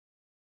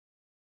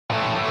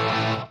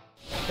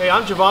Hey,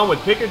 I'm Javon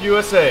with Pickard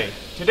USA.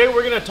 Today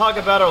we're going to talk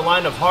about our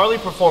line of Harley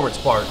performance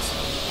parts.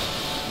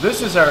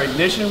 This is our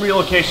ignition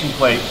relocation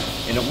plate,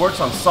 and it works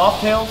on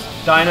softails,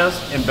 dynas,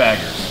 and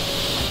baggers.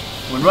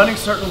 When running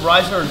certain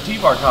riser and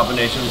T-bar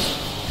combinations,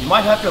 you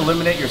might have to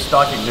eliminate your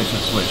stock ignition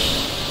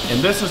switch,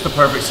 and this is the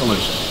perfect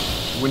solution.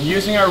 When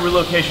using our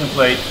relocation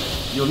plate,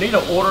 you'll need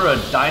to order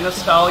a dyna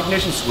style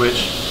ignition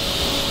switch,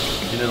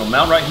 and it'll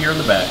mount right here in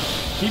the back.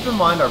 Keep in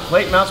mind our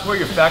plate mounts where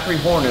your factory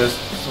horn is,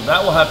 so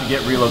that will have to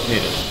get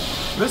relocated.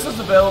 This is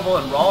available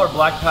in raw or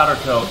black powder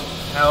coat.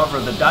 However,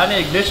 the dyna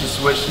ignition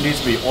switch needs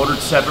to be ordered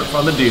separate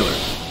from the dealer.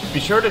 Be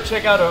sure to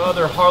check out our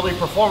other Harley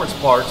performance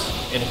parts,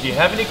 and if you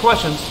have any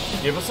questions,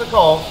 give us a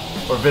call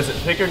or visit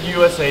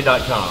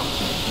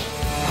PickardUSA.com.